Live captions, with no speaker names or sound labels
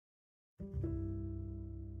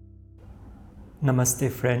Namaste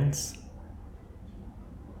friends.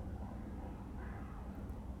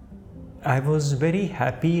 I was very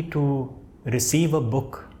happy to receive a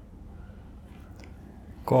book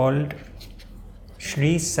called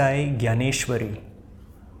Sri Sai Gyaneshwari.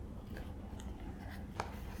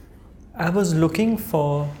 I was looking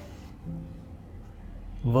for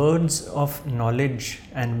words of knowledge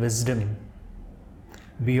and wisdom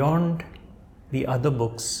beyond the other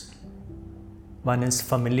books one is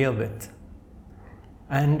familiar with.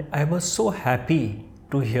 And I was so happy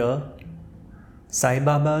to hear Sai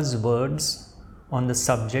Baba's words on the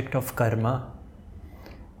subject of karma,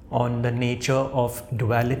 on the nature of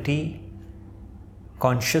duality,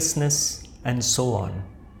 consciousness, and so on.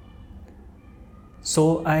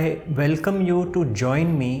 So I welcome you to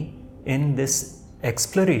join me in this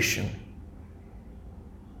exploration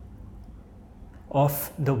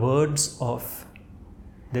of the words of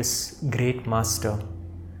this great master.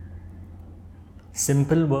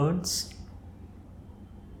 Simple words,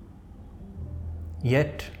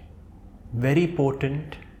 yet very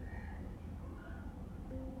potent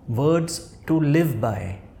words to live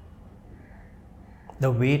by,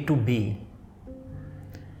 the way to be.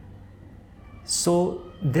 So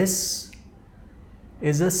this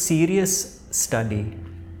is a serious study,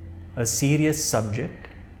 a serious subject,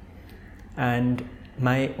 and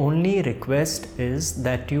my only request is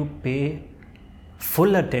that you pay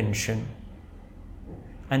full attention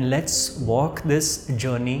and let's walk this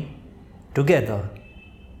journey together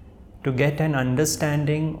to get an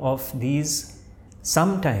understanding of these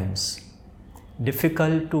sometimes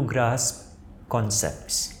difficult to grasp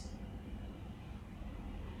concepts.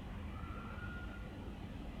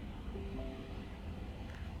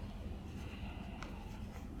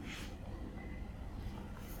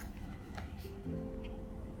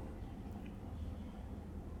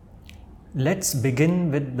 Let's begin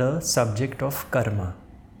with the subject of karma.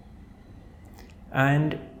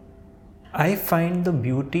 And I find the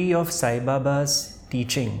beauty of Sai Baba's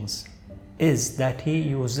teachings is that he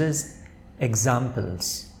uses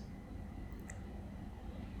examples.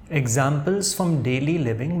 Examples from daily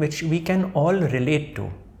living which we can all relate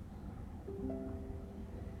to.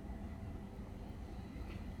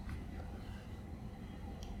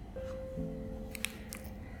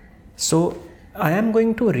 So I am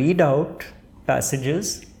going to read out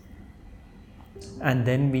passages and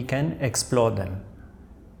then we can explore them.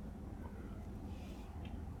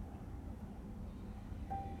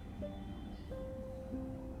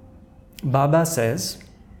 Baba says,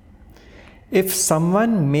 if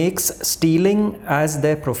someone makes stealing as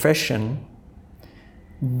their profession,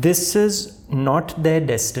 this is not their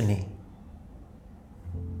destiny.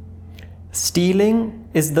 Stealing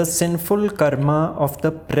is the sinful karma of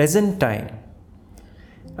the present time,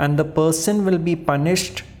 and the person will be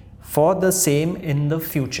punished for the same in the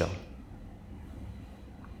future.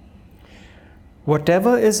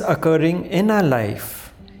 Whatever is occurring in our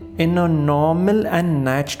life in a normal and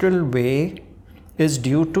natural way is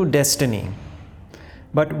due to destiny.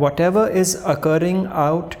 But whatever is occurring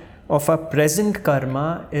out of our present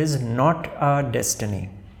karma is not our destiny.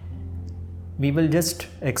 We will just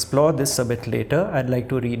explore this a bit later. I'd like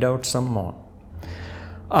to read out some more.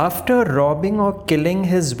 After robbing or killing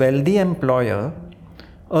his wealthy employer,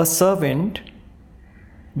 a servant,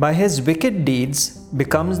 by his wicked deeds,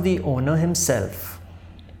 becomes the owner himself.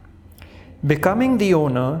 Becoming the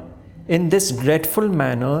owner in this dreadful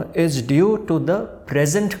manner is due to the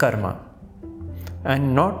present karma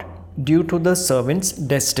and not due to the servant's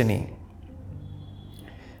destiny.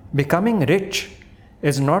 Becoming rich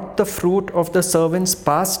is not the fruit of the servant's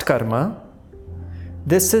past karma.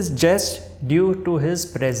 This is just due to his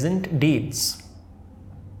present deeds.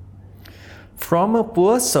 From a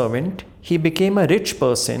poor servant, he became a rich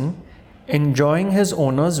person, enjoying his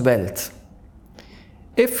owner's wealth.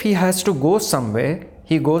 If he has to go somewhere,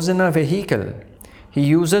 he goes in a vehicle. He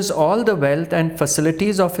uses all the wealth and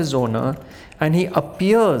facilities of his owner, and he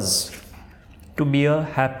appears to be a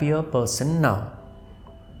happier person now.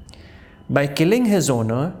 By killing his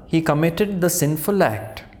owner, he committed the sinful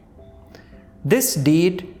act. This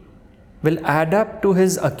deed will add up to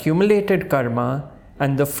his accumulated karma,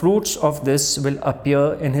 and the fruits of this will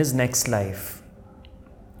appear in his next life.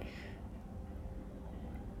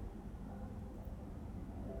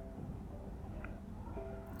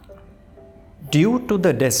 Due to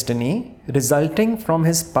the destiny resulting from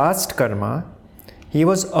his past karma, he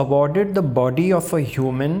was awarded the body of a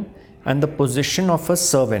human and the position of a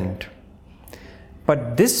servant.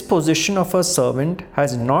 But this position of a servant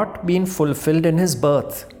has not been fulfilled in his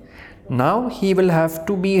birth. Now he will have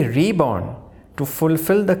to be reborn to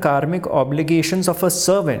fulfill the karmic obligations of a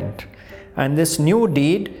servant and this new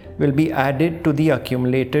deed will be added to the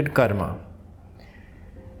accumulated karma.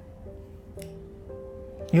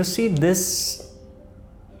 You see, this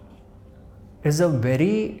is a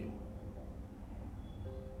very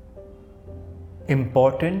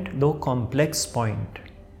important though complex point.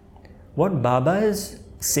 What Baba is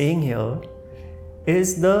saying here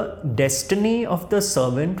is the destiny of the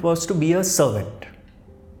servant was to be a servant.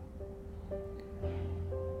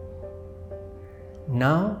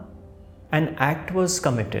 Now, an act was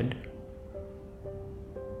committed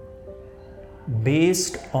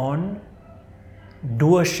based on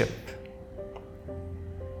doership.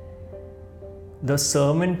 The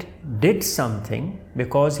servant did something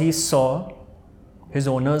because he saw his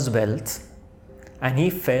owner's wealth and he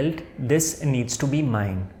felt this needs to be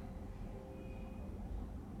mine.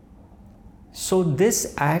 So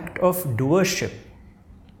this act of doership,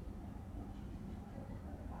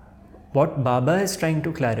 what Baba is trying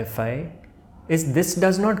to clarify is this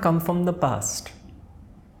does not come from the past.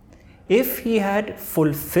 If he had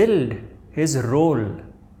fulfilled his role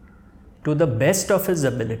to the best of his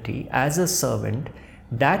ability as a servant,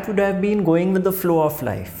 that would have been going with the flow of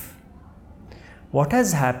life. What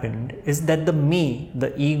has happened is that the me,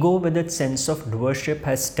 the ego with its sense of doership,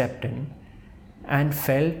 has stepped in and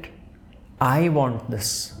felt, I want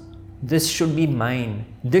this. This should be mine.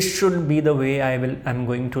 This should be the way I'm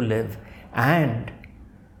going to live. And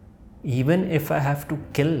even if I have to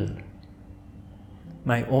kill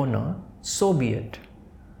my owner, so be it.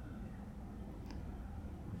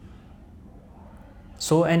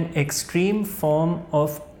 So an extreme form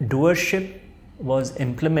of doership was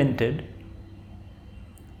implemented,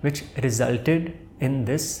 which resulted in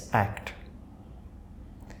this act.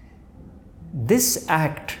 This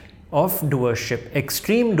act of doership,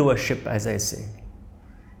 extreme doership as I say,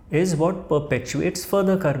 is what perpetuates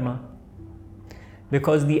further karma.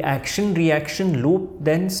 Because the action-reaction loop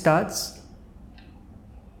then starts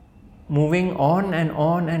moving on and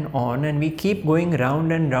on and on, and we keep going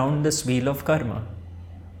round and round this wheel of karma.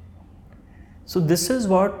 So this is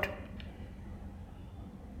what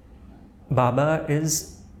Baba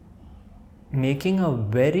is making a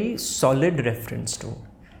very solid reference to.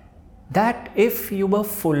 That if you were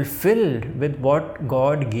fulfilled with what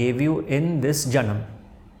God gave you in this janam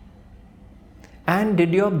and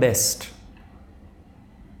did your best,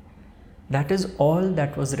 that is all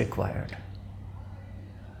that was required.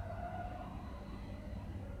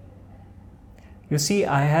 You see,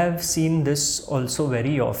 I have seen this also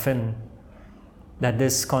very often, that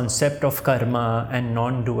this concept of karma and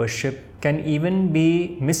non-doership can even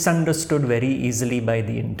be misunderstood very easily by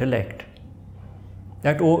the intellect.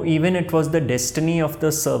 That, oh, even it was the destiny of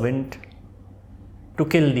the servant to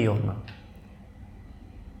kill the owner.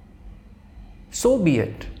 So be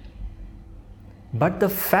it. But the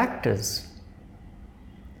fact is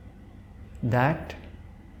that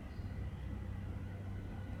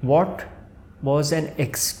what was an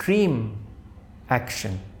extreme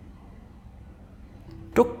action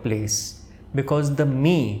took place because the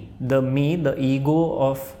ego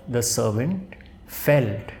of the servant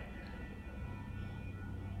felt,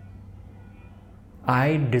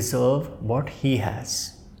 I deserve what he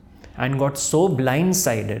has, and got so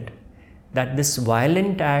blindsided that this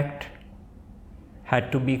violent act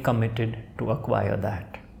had to be committed to acquire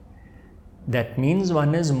that. That means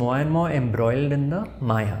one is more and more embroiled in the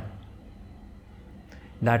Maya.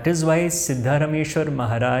 That is why Siddharameshwar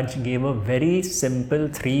Maharaj gave a very simple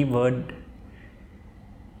 3-word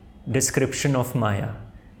description of Maya.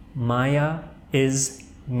 Maya is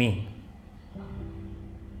me.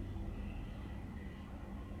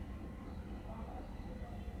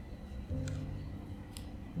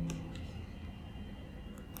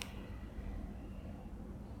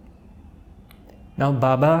 Now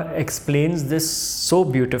Baba explains this so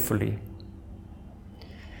beautifully.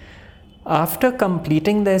 After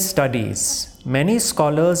completing their studies, many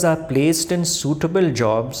scholars are placed in suitable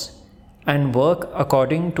jobs and work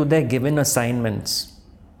according to their given assignments.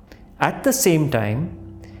 At the same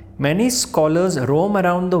time, many scholars roam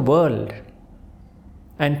around the world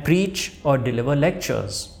and preach or deliver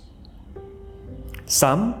lectures.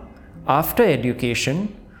 Some, after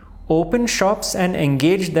education, open shops and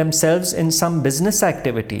engage themselves in some business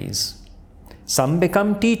activities. Some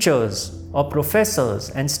become teachers or professors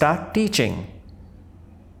and start teaching.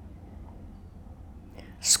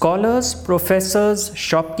 Scholars, professors,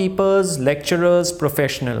 shopkeepers, lecturers,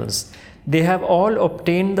 professionals, they have all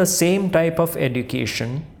obtained the same type of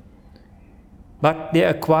education, but they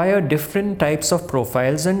acquire different types of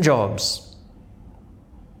profiles and jobs.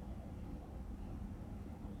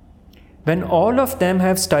 When all of them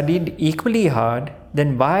have studied equally hard,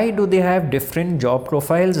 then why do they have different job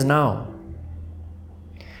profiles now?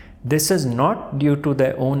 This is not due to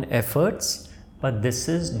their own efforts, but this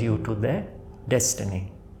is due to their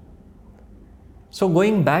destiny. So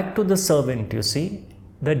going back to the servant, you see,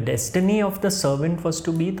 the destiny of the servant was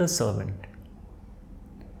to be the servant.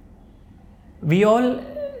 We all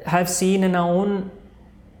have seen in our own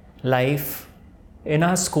life, in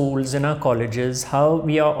our schools, in our colleges, how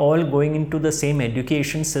we are all going into the same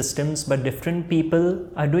education systems, but different people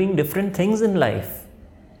are doing different things in life.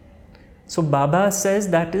 So Baba says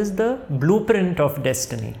that is the blueprint of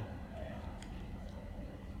destiny.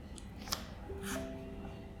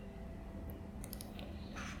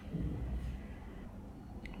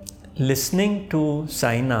 Listening to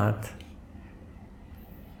Sainath,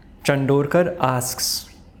 Chandorkar asks,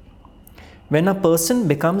 when a person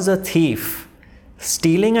becomes a thief,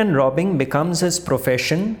 stealing and robbing becomes his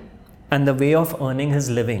profession and the way of earning his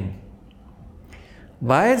living.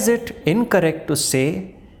 Why is it incorrect to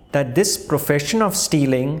say that this profession of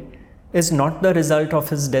stealing is not the result of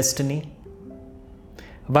his destiny?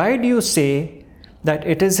 Why do you say that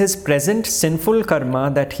it is his present sinful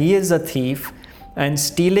karma that he is a thief and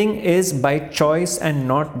stealing is by choice and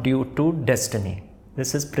not due to destiny?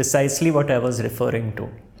 This is precisely what I was referring to.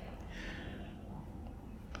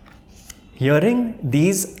 Hearing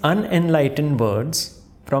these unenlightened words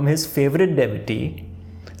from his favorite devotee,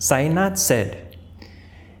 Sainath said,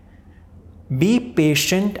 "Be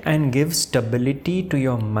patient and give stability to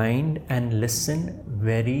your mind and listen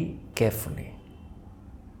very carefully."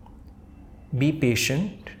 Be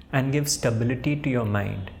patient and give stability to your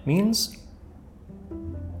mind means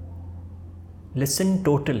listen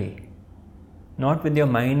totally. Not with your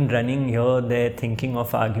mind running here, there, thinking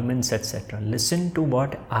of arguments, etc. Listen to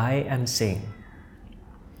what I am saying.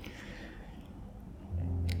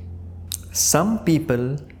 Some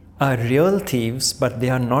people are real thieves, but they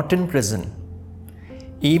are not in prison.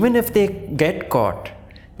 Even if they get caught,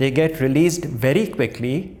 they get released very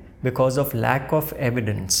quickly because of lack of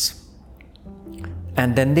evidence.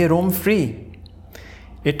 And then they roam free.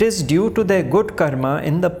 It is due to their good karma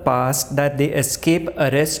in the past that they escape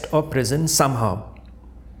arrest or prison somehow.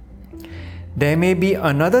 There may be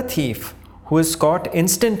another thief who is caught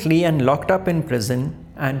instantly and locked up in prison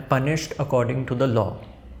and punished according to the law.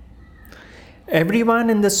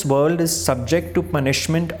 Everyone in this world is subject to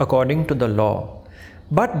punishment according to the law.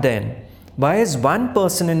 But then, why is one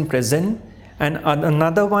person in prison and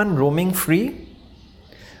another one roaming free?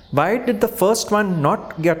 Why did the first one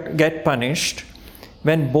not get punished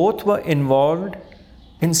when both were involved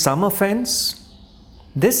in some offense?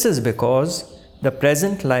 This is because the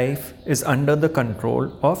present life is under the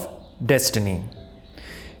control of destiny.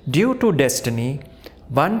 Due to destiny,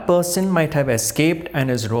 one person might have escaped and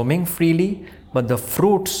is roaming freely, but the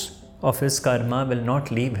fruits of his karma will not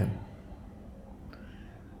leave him.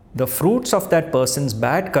 The fruits of that person's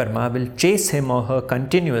bad karma will chase him or her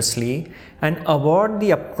continuously and award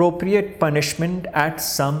the appropriate punishment at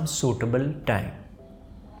some suitable time.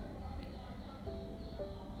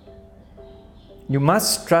 You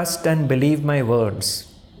must trust and believe my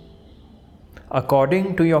words.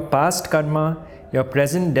 According to your past karma, your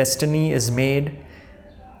present destiny is made,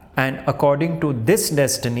 and according to this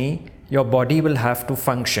destiny, your body will have to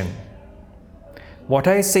function. What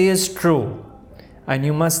I say is true, and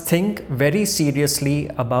you must think very seriously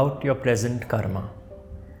about your present karma.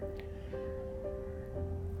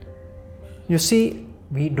 You see,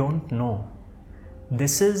 we don't know.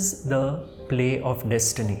 This is the play of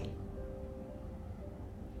destiny.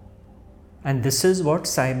 And this is what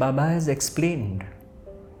Sai Baba has explained.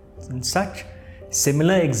 And such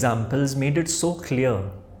similar examples made it so clear.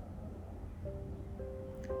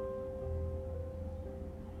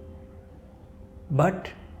 But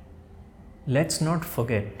let's not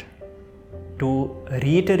forget to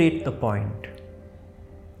reiterate the point.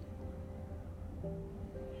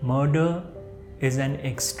 Murder is an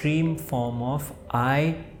extreme form of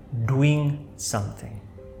I doing something.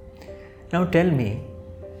 Now tell me,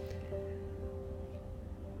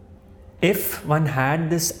 if one had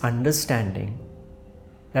this understanding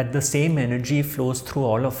that the same energy flows through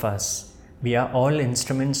all of us, we are all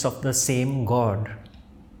instruments of the same God.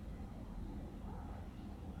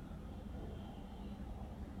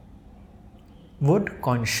 Would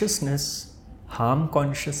consciousness harm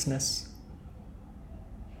consciousness?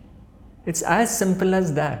 It's as simple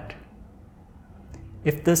as that.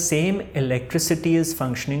 If the same electricity is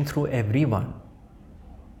functioning through everyone,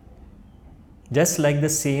 just like the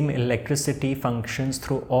same electricity functions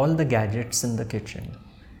through all the gadgets in the kitchen,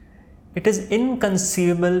 it is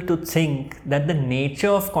inconceivable to think that the nature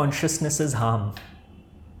of consciousness is harm.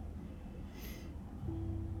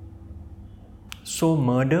 So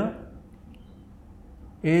murder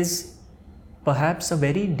is perhaps a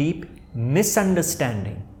very deep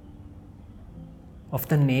misunderstanding of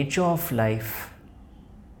the nature of life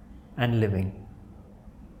and living.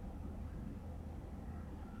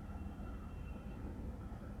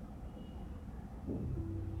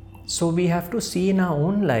 So we have to see in our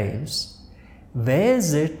own lives, where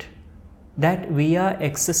is it that we are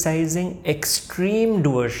exercising extreme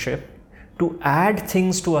doership to add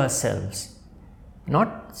things to ourselves?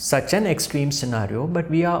 Not such an extreme scenario, but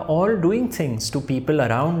we are all doing things to people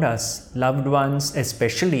around us, loved ones,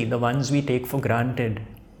 especially the ones we take for granted,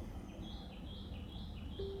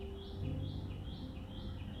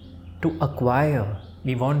 to acquire.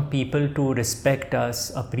 We want people to respect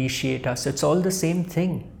us, appreciate us. It's all the same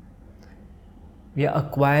thing. We are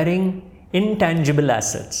acquiring intangible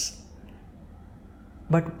assets.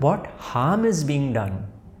 But what harm is being done?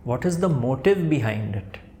 What is the motive behind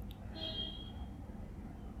it?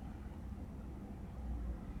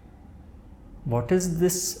 What is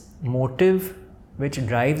this motive which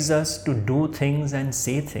drives us to do things and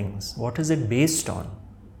say things? What is it based on?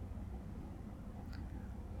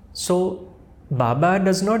 So, Baba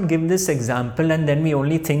does not give this example and then we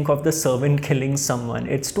only think of the servant killing someone.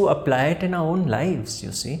 It's to apply it in our own lives,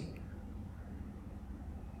 you see.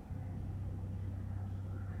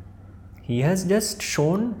 He has just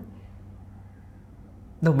shown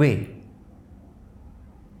the way.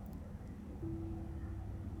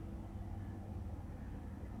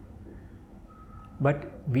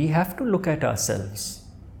 But we have to look at ourselves.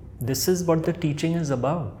 This is what the teaching is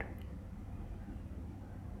about.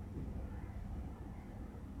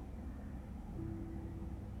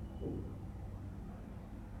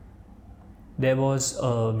 There was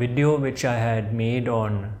a video which I had made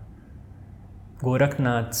on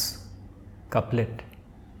Gorakhnath's couplet.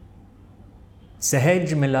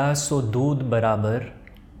 Sahaj mila so doodh barabar,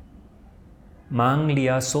 मांग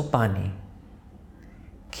लिया सो पानी,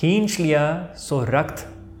 खींच लिया सो रक्त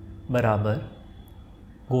बराबर,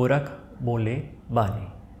 गोरख बोले बानी.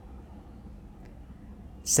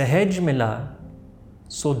 सहज मिला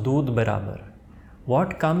so दूध बराबर.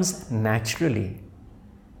 What comes naturally,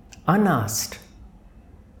 unasked,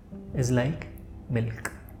 is like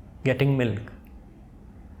milk, getting milk.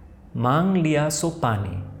 मांग लिया सो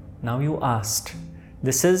पानी. Now you asked.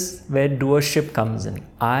 This is where doership comes in.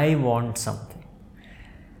 I want something.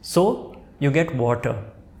 So you get water.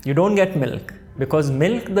 You don't get milk, because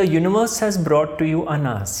milk the universe has brought to you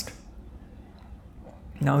unasked.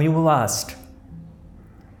 Now you have asked.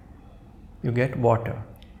 You get water.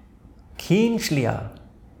 खींच लिया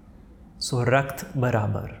so रक्त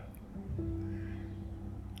बराबर.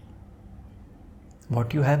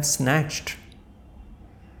 What you have snatched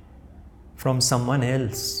from someone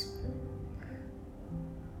else.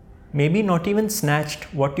 Maybe not even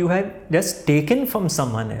snatched, what you have just taken from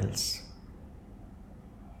someone else.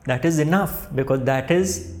 That is enough, because that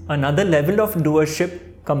is another level of doership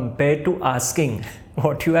compared to asking.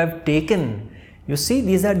 What you have taken. You see,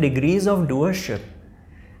 these are degrees of doership.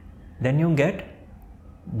 Then you get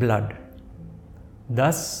blood.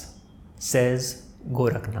 Thus says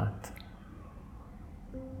Gorakhnath.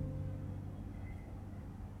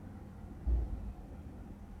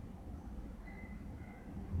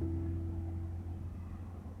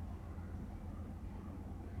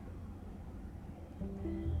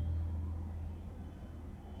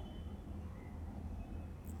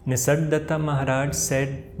 Nisargadatta Maharaj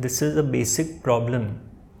said, this is a basic problem.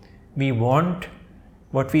 We want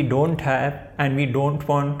what we don't have and we don't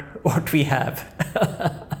want what we have.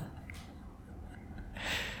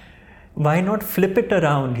 Why not flip it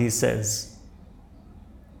around, he says.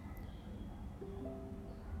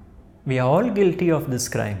 We are all guilty of this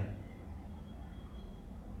crime.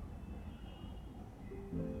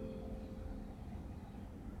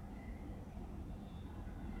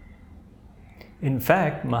 In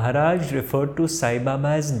fact, Maharaj referred to Sai Baba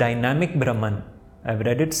as dynamic Brahman. I've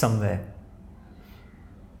read it somewhere.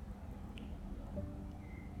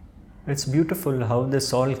 It's beautiful how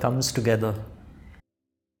this all comes together.